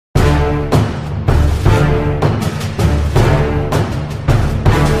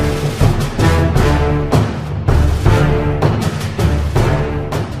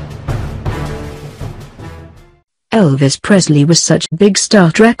Elvis Presley was such a big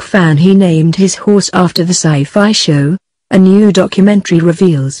Star Trek fan he named his horse after the sci-fi show, a new documentary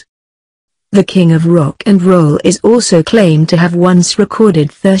reveals. The king of rock and roll is also claimed to have once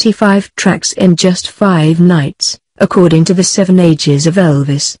recorded 35 tracks in just 5 nights, according to the 7 Ages of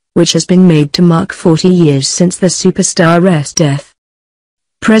Elvis, which has been made to mark 40 years since the superstar's death.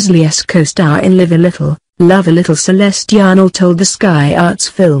 Presley's co-star in Live a Little, Love a Little Celeste Yarnall told the Sky Arts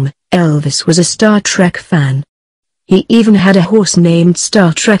film, Elvis was a Star Trek fan. He even had a horse named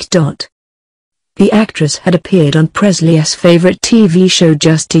Star Trek. The actress had appeared on Presley's favorite TV show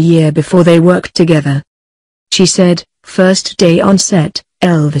just a year before they worked together. She said, "First day on set,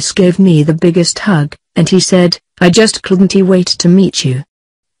 Elvis gave me the biggest hug, and he said, 'I just couldn't wait to meet you.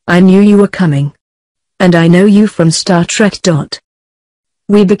 I knew you were coming. And I know you from Star Trek.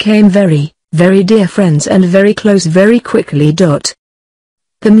 We became very, very dear friends and very close very quickly.'"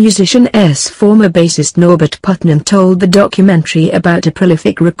 The musician's former bassist Norbert Putnam told the documentary about a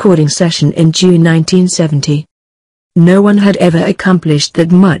prolific recording session in June 1970. "No one had ever accomplished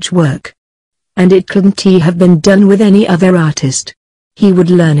that much work. And it couldn't have been done with any other artist. He would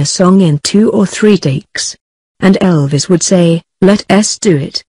learn a song in 2 or 3 takes. And Elvis would say, 'Let's do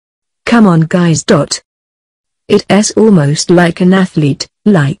it. Come on guys.' It's almost like an athlete,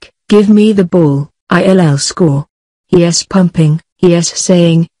 like, 'Give me the ball, I'll score.' He's pumping, he's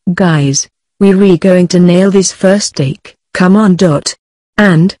saying, 'Guys, we're going to nail this first take, come on.'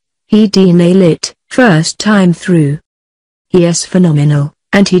 And, he did nail it, first time through. He's phenomenal,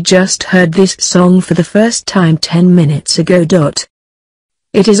 and he just heard this song for the first time 10 minutes ago.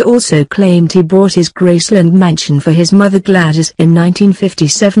 It is also claimed he bought his Graceland mansion for his mother Gladys in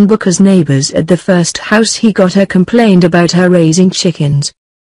 1957 because neighbors at the first house he got her complained about her raising chickens.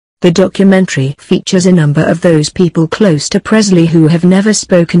 The documentary features a number of those people close to Presley who have never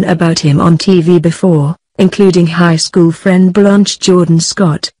spoken about him on TV before, including high school friend Blanche Jordan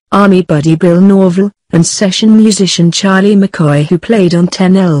Scott, Army buddy Bill Norville, and session musician Charlie McCoy who played on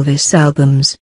 10 Elvis albums.